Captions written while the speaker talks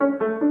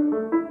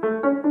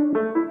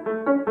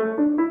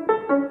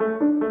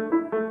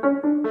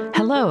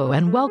Hello,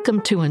 and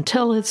welcome to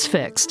Until It's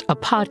Fixed, a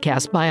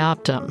podcast by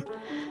Optum.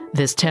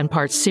 This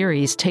 10-part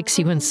series takes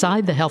you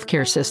inside the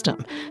healthcare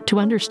system to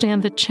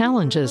understand the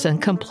challenges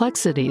and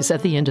complexities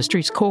at the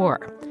industry's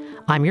core.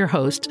 I'm your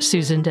host,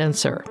 Susan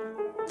Denser.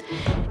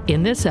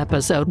 In this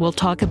episode, we'll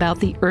talk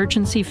about the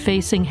urgency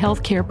facing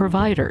healthcare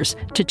providers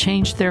to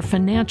change their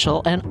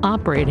financial and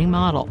operating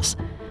models.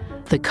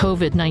 The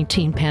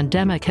COVID-19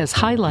 pandemic has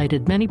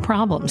highlighted many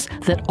problems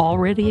that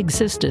already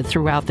existed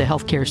throughout the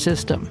healthcare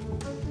system.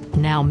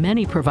 Now,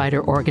 many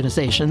provider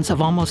organizations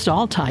of almost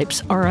all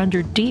types are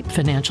under deep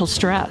financial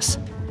stress.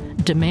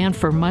 Demand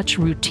for much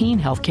routine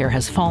healthcare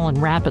has fallen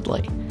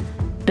rapidly.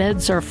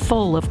 Beds are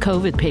full of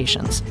COVID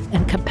patients,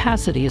 and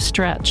capacity is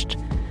stretched.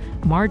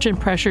 Margin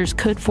pressures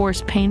could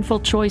force painful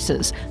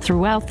choices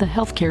throughout the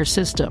healthcare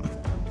system.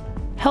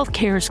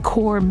 Healthcare's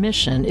core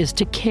mission is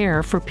to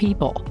care for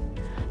people.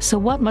 So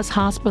what must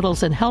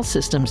hospitals and health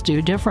systems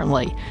do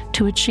differently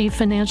to achieve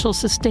financial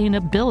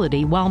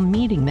sustainability while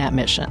meeting that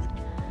mission?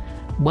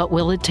 What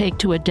will it take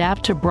to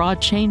adapt to broad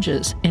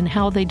changes in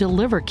how they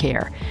deliver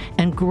care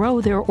and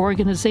grow their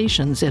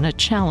organizations in a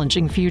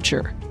challenging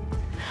future?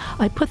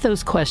 I put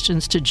those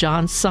questions to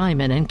John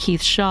Simon and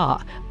Keith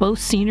Shaw, both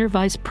Senior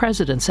Vice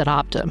Presidents at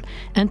Optum,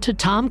 and to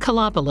Tom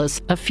Kalopoulos,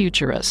 a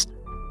futurist.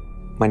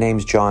 My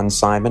name's John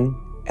Simon,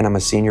 and I'm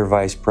a Senior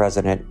Vice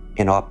President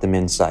in Optum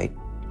Insight.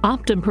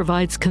 Optum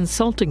provides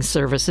consulting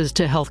services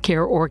to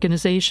healthcare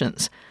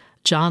organizations.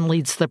 John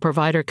leads the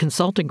provider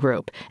consulting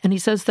group, and he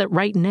says that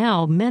right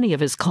now, many of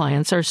his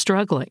clients are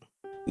struggling.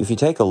 If you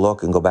take a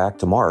look and go back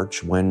to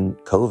March when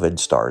COVID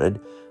started,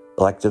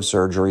 elective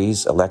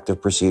surgeries, elective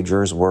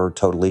procedures were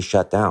totally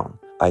shut down.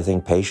 I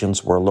think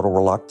patients were a little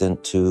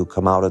reluctant to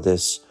come out of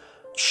this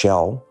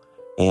shell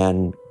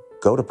and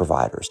go to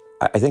providers.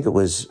 I think it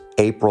was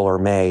April or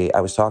May,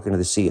 I was talking to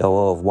the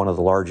COO of one of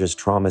the largest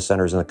trauma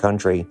centers in the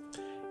country,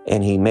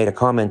 and he made a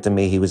comment to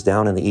me. He was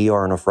down in the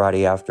ER on a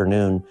Friday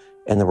afternoon,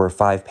 and there were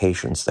 5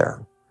 patients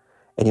there.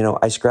 And,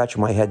 I scratch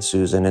my head,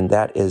 Susan, and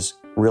that is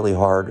really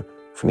hard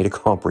for me to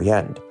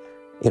comprehend.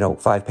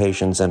 5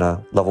 patients in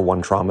a level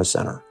 1 trauma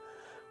center.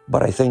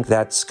 But I think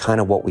that's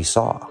kind of what we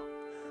saw.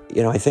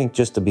 I think,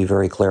 just to be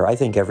very clear, I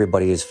think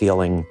everybody is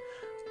feeling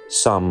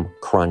some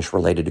crunch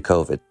related to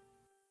COVID.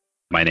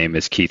 My name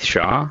is Keith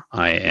Shaw.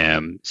 I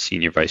am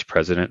Senior Vice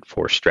President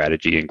for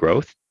Strategy and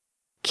Growth.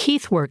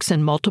 Keith works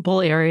in multiple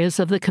areas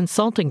of the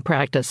consulting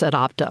practice at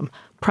Optum,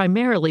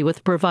 primarily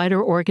with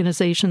provider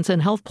organizations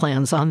and health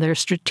plans on their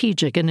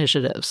strategic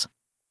initiatives.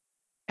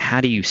 How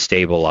do you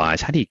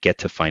stabilize? How do you get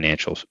to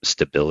financial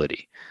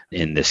stability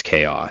in this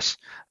chaos?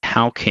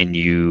 How can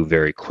you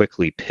very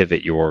quickly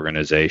pivot your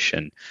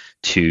organization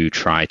to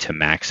try to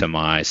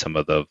maximize some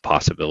of the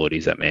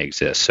possibilities that may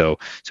exist? So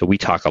we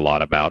talk a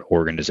lot about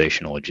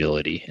organizational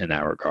agility in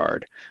that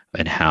regard,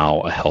 and how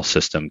a health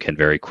system can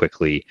very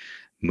quickly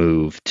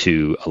move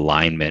to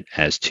alignment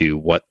as to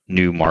what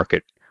new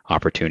market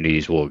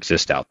opportunities will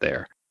exist out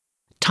there.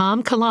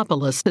 Tom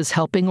Kalopoulos is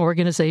helping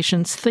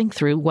organizations think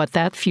through what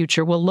that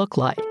future will look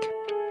like.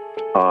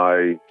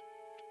 I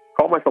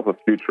call myself a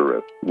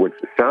futurist, which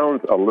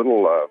sounds a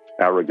little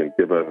arrogant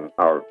given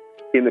our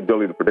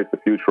inability to predict the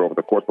future over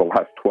the course of the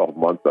last 12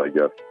 months, I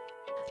guess.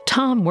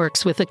 Tom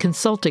works with a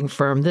consulting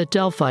firm, the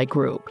Delphi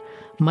Group.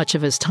 Much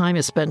of his time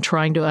is spent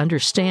trying to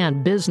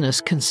understand business,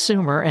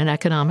 consumer, and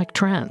economic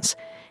trends.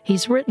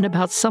 He's written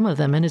about some of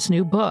them in his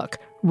new book,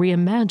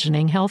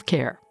 Reimagining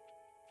Healthcare.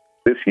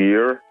 This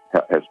year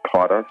has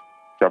taught us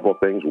several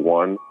things.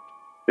 One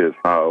is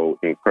how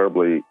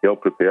incredibly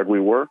ill-prepared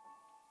we were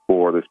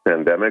for this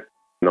pandemic.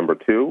 Number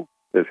 2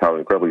 is how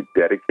incredibly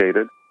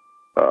dedicated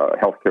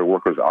healthcare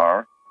workers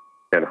are,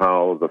 and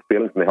how the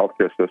failings in the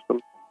healthcare system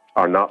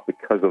are not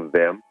because of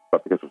them,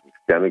 but because of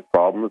systemic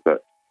problems that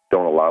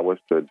don't allow us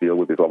to deal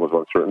with these levels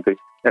of uncertainty.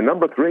 And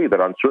number 3,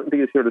 that uncertainty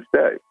is here to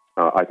stay.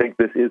 I think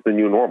this is the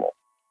new normal.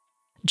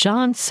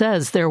 John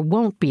says there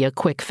won't be a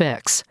quick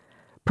fix.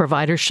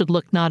 Providers should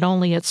look not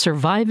only at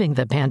surviving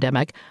the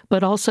pandemic,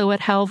 but also at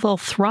how they'll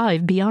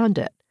thrive beyond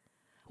it.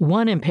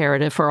 One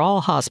imperative for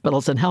all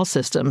hospitals and health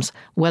systems,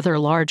 whether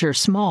large or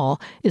small,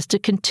 is to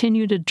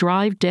continue to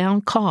drive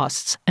down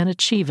costs and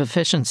achieve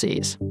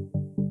efficiencies.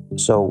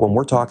 So when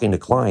we're talking to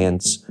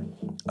clients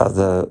of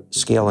the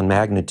scale and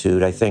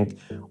magnitude, I think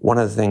one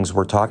of the things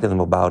we're talking to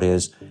them about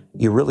is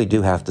you really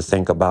do have to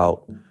think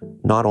about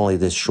not only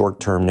this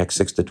short-term next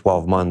 6 to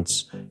 12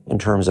 months in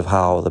terms of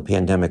how the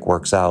pandemic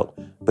works out,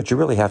 but you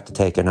really have to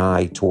take an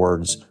eye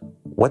towards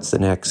what's the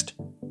next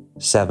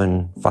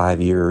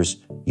 5 years.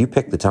 You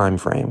pick the time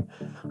frame.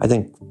 I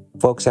think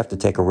folks have to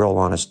take a real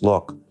honest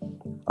look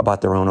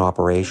about their own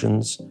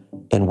operations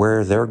and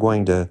where they're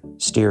going to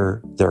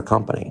steer their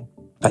company.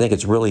 I think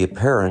it's really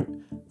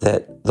apparent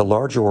that the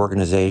larger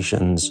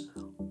organizations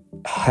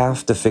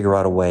have to figure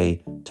out a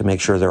way to make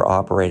sure they're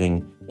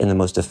operating in the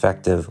most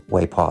effective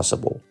way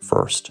possible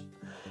first.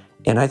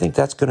 And I think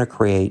that's going to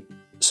create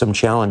some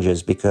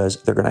challenges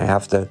because they're going to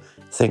have to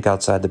think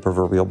outside the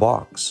proverbial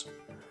box.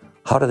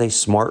 How do they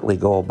smartly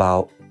go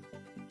about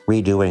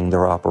redoing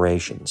their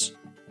operations?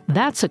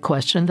 That's a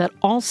question that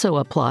also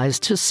applies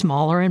to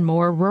smaller and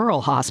more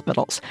rural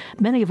hospitals,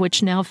 many of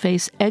which now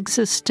face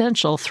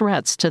existential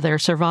threats to their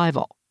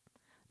survival.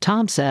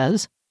 Tom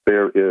says,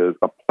 there is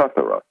a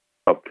plethora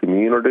of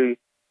community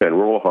and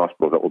rural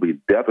hospitals that will be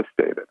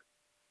devastated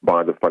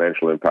by the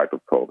financial impact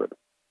of COVID,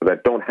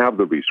 that don't have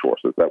the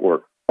resources, that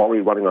were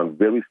already running on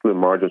very slim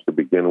margins to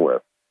begin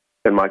with.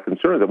 And my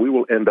concern is that we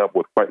will end up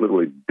with quite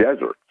literally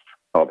deserts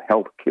of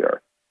healthcare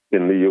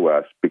in the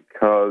U.S.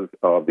 because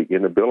of the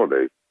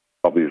inability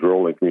of these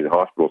rural and community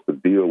hospitals to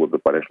deal with the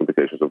financial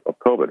implications of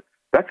COVID.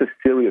 That's a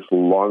serious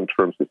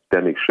long-term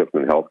systemic shift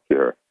in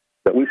healthcare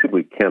that we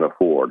simply can't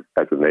afford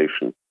as a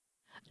nation.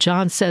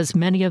 John says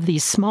many of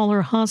these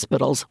smaller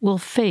hospitals will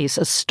face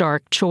a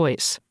stark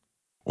choice.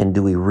 And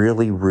do we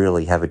really,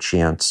 really have a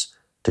chance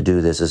to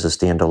do this as a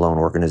standalone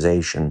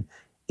organization,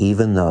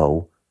 even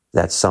though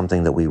that's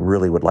something that we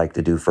really would like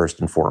to do first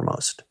and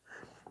foremost?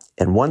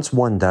 And once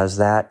one does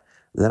that,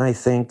 then I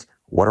think,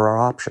 what are our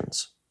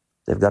options?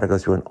 They've got to go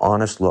through an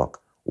honest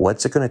look.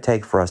 What's it going to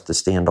take for us to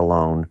stand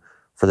alone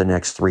for the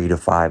next 3 to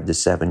 5 to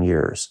 7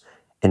 years?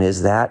 And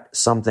is that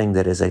something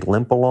that is a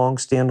limp along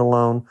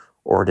standalone,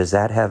 or does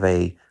that have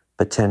a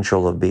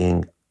potential of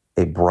being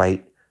a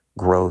bright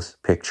growth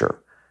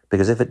picture?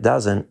 Because if it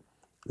doesn't,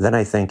 then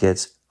I think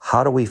it's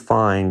how do we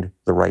find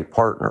the right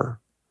partner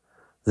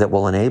that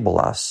will enable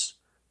us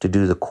to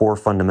do the core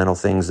fundamental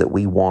things that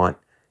we want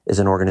as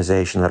an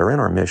organization that are in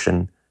our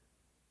mission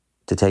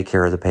to take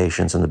care of the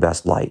patients in the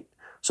best light.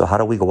 So how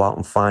do we go out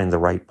and find the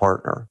right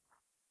partner?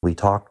 We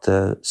talked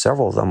to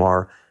several of them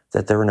are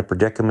that they're in a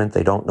predicament.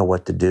 They don't know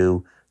what to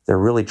do. They're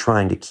really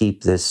trying to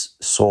keep this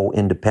sole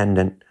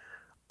independent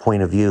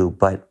point of view,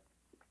 but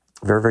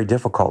very, very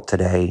difficult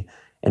today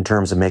in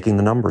terms of making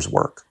the numbers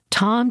work.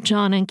 Tom,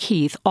 John, and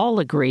Keith all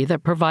agree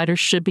that providers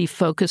should be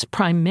focused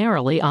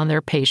primarily on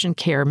their patient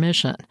care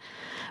mission.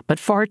 But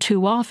far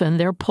too often,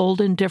 they're pulled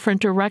in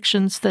different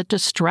directions that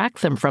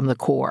distract them from the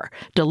core,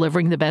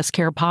 delivering the best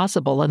care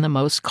possible in the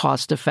most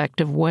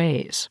cost-effective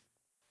ways.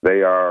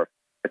 They are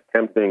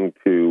attempting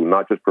to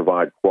not just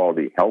provide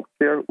quality health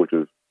care, which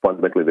is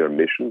fundamentally their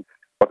mission,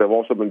 but they've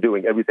also been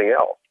doing everything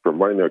else, from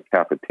running their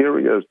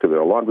cafeterias to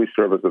their laundry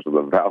services to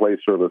the valet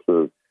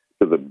services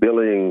to the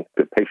billing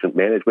to patient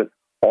management,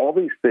 all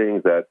these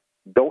things that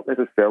don't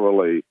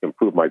necessarily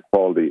improve my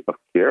quality of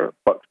care,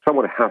 but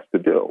someone has to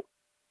do.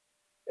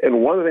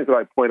 And one of the things that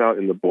I point out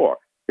in the book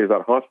is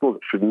that hospitals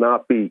should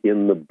not be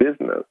in the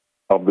business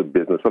of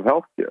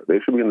healthcare. They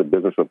should be in the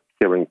business of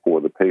caring for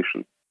the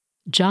patient.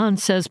 John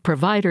says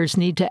providers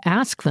need to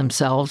ask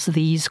themselves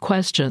these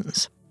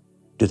questions.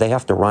 Do they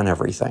have to run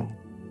everything?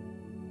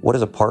 What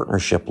does a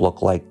partnership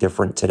look like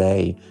different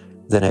today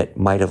than it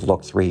might have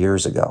looked 3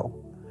 years ago?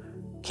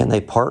 Can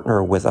they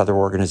partner with other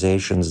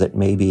organizations that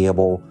may be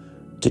able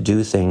to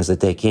do things that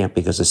they can't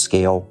because of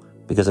scale,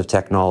 because of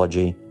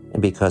technology,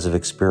 and because of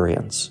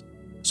experience?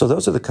 So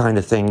those are the kind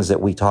of things that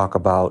we talk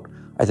about,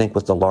 I think,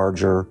 with the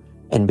larger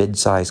and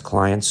mid-sized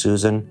clients,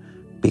 Susan,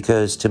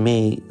 because to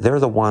me, they're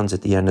the ones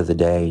at the end of the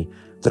day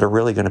that are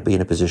really going to be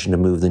in a position to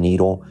move the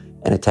needle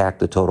and attack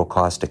the total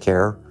cost of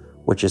care,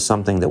 which is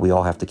something that we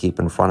all have to keep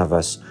in front of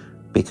us,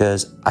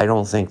 because I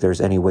don't think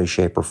there's any way,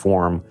 shape, or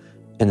form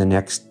in the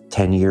next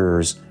 10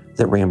 years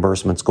that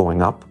reimbursement's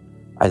going up.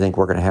 I think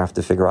we're going to have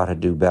to figure out how to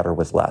do better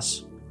with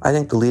less. I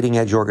think the leading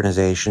edge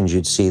organizations,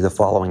 you'd see the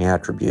following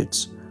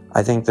attributes.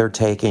 I think they're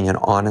taking an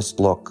honest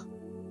look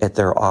at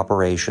their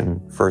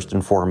operation first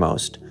and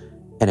foremost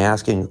and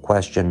asking the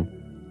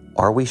question,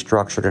 are we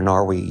structured and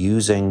are we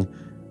using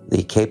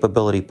the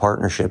capability,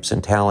 partnerships,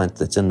 and talent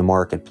that's in the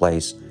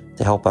marketplace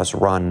to help us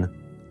run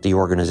the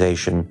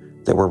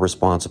organization that we're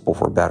responsible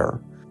for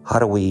better? How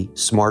do we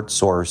smart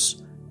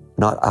source,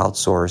 not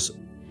outsource?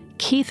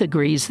 Keith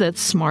agrees that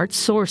smart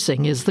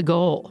sourcing is the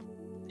goal.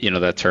 You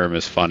know, that term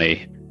is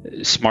funny.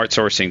 Smart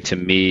sourcing to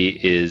me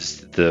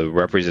is the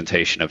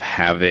representation of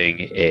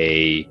having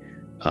a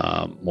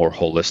more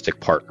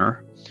holistic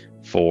partner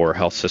for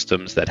health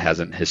systems. That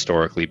hasn't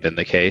historically been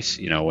the case.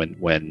 You know,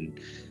 when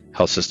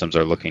health systems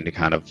are looking to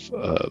kind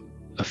of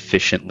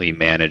efficiently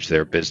manage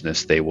their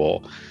business, they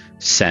will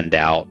send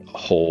out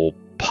whole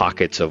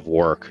pockets of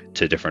work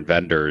to different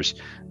vendors.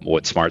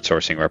 What smart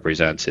sourcing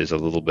represents is a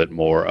little bit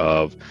more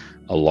of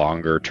a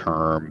longer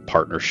term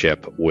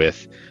partnership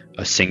with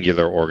a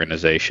singular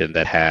organization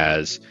that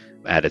has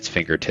at its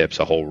fingertips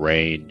a whole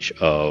range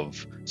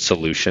of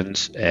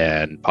solutions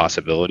and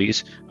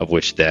possibilities, of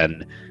which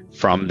then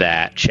from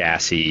that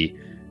chassis,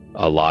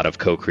 a lot of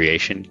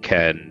co-creation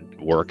can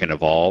work and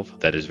evolve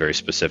that is very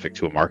specific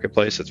to a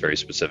marketplace, that's very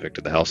specific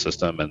to the health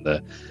system and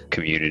the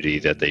community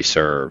that they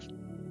serve.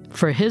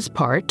 For his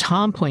part,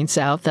 Tom points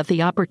out that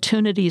the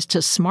opportunities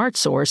to smart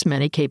source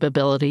many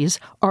capabilities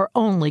are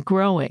only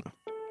growing.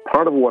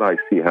 Part of what I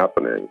see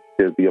happening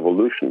is the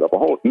evolution of a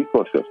whole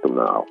ecosystem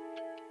now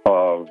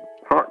of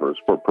partners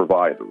for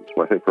providers.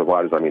 When I say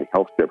providers, I mean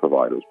healthcare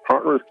providers.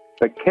 Partners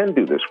that can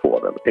do this for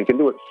them and can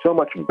do it so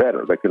much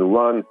better. They can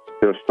run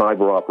their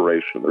cyber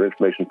operation, their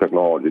information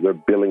technology, their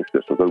billing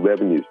systems, their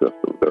revenue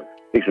systems, their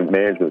patient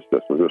management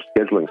systems, their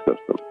scheduling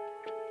systems.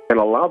 and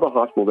allow the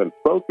hospital then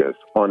focus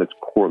on its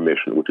core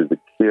mission, which is the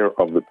care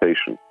of the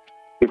patient.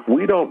 If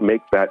we don't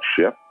make that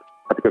shift,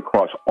 I think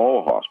across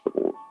all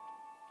hospitals,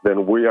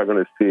 then we are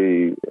going to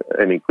see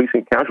an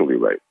increasing casualty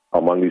rate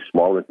among these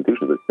smaller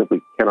institutions that simply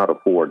cannot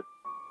afford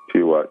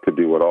to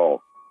do it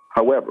all.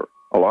 However,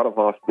 a lot of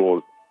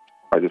hospitals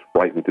are just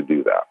frightened to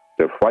do that.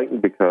 They're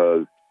frightened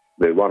because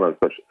they run on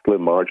such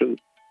slim margins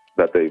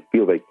that they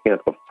feel they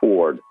can't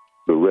afford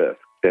the risk.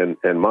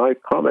 And my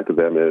comment to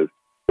them is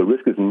the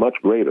risk is much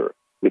greater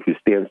if you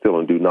stand still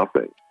and do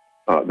nothing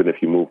than if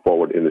you move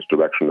forward in this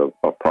direction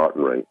of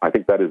partnering. I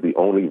think that is the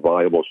only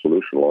viable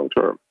solution long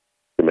term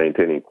to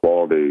maintaining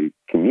quality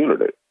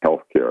community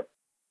health care.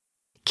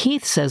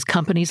 Keith says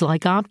companies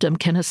like Optum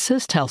can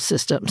assist health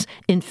systems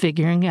in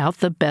figuring out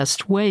the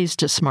best ways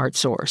to smart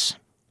source.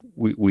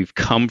 We've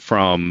come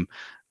from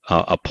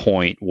a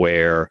point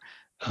where,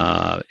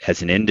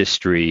 as an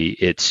industry,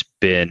 it's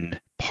been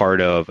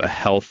part of a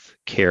health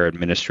care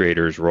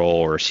administrator's role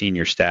or a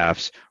senior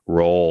staff's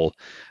role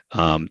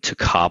to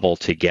cobble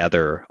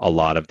together a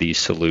lot of these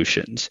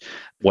solutions.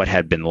 What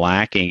had been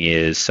lacking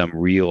is some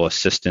real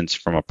assistance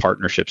from a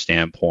partnership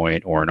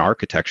standpoint or an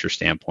architecture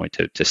standpoint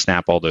to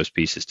snap all those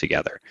pieces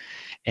together.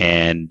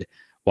 And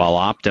while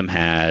Optum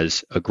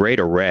has a great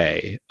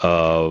array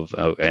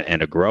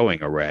and a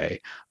growing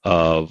array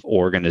of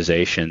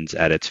organizations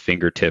at its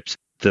fingertips,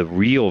 the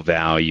real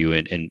value,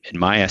 in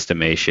my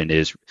estimation,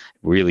 is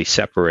really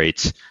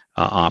separates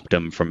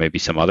Optum from maybe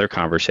some other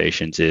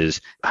conversations is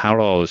how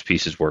do all those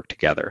pieces work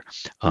together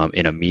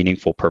in a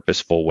meaningful,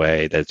 purposeful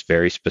way that's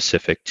very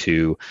specific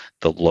to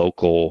the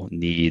local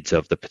needs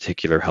of the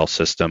particular health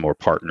system or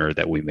partner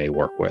that we may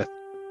work with.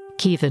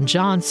 Keith and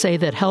John say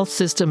that health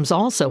systems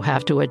also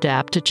have to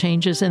adapt to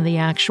changes in the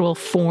actual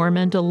form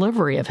and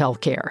delivery of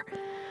healthcare.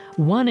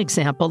 One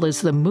example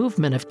is the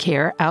movement of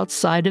care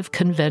outside of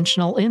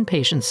conventional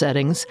inpatient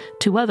settings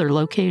to other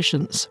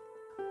locations.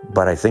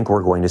 But I think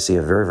we're going to see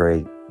a very,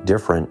 very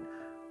different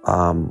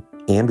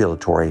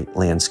ambulatory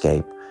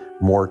landscape.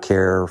 More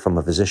care from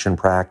a physician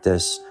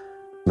practice,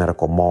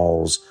 medical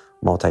malls,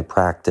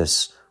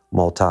 multi-practice,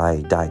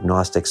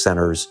 multi-diagnostic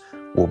centers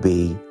will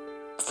be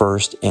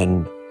first,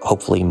 and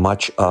hopefully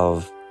much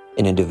of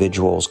an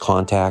individual's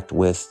contact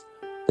with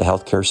the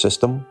healthcare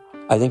system.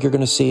 I think you're going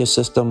to see a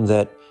system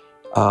that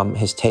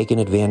has taken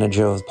advantage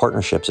of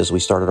partnerships, as we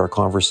started our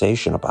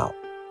conversation about.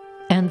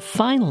 And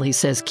finally,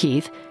 says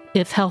Keith,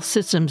 if health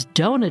systems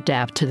don't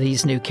adapt to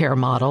these new care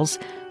models,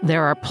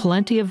 there are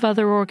plenty of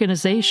other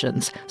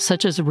organizations,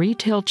 such as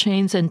retail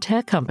chains and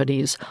tech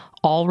companies,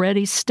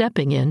 already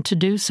stepping in to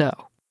do so.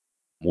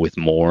 With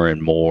more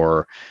and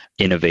more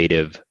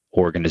innovative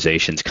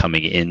organizations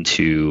coming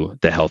into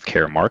the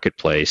healthcare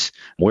marketplace,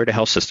 where do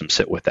health systems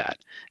sit with that?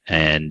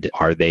 And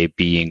are they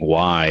being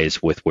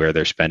wise with where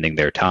they're spending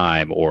their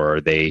time, or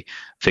are they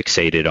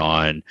fixated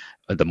on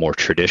the more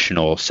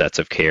traditional sets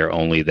of care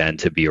only then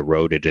to be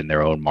eroded in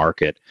their own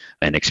market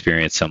and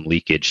experience some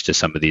leakage to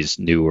some of these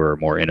newer,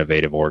 more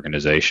innovative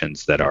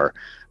organizations that are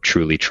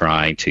truly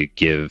trying to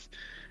give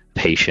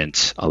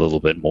patients a little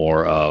bit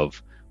more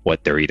of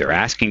what they're either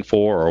asking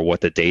for or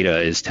what the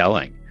data is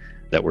telling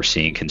that we're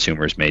seeing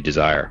consumers may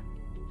desire.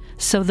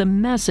 So the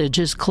message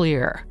is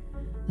clear.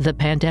 The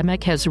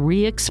pandemic has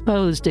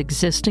re-exposed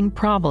existing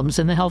problems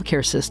in the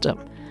healthcare system,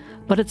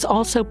 but it's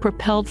also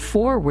propelled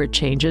forward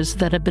changes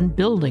that have been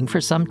building for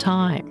some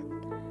time.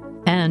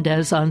 And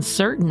as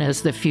uncertain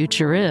as the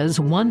future is,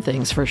 one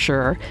thing's for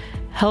sure,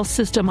 health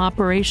system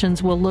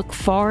operations will look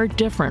far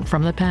different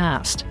from the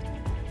past.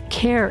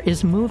 Care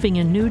is moving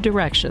in new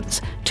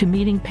directions to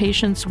meeting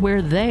patients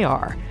where they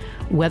are,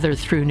 whether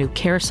through new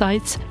care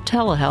sites,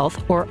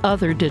 telehealth, or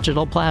other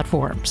digital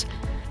platforms.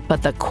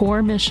 But the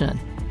core mission,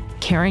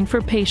 caring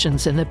for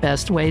patients in the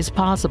best ways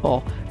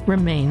possible,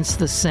 remains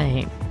the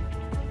same.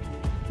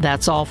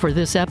 That's all for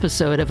this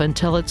episode of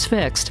Until It's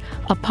Fixed,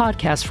 a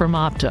podcast from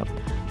Optum.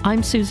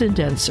 I'm Susan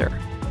Denser.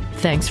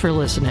 Thanks for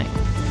listening.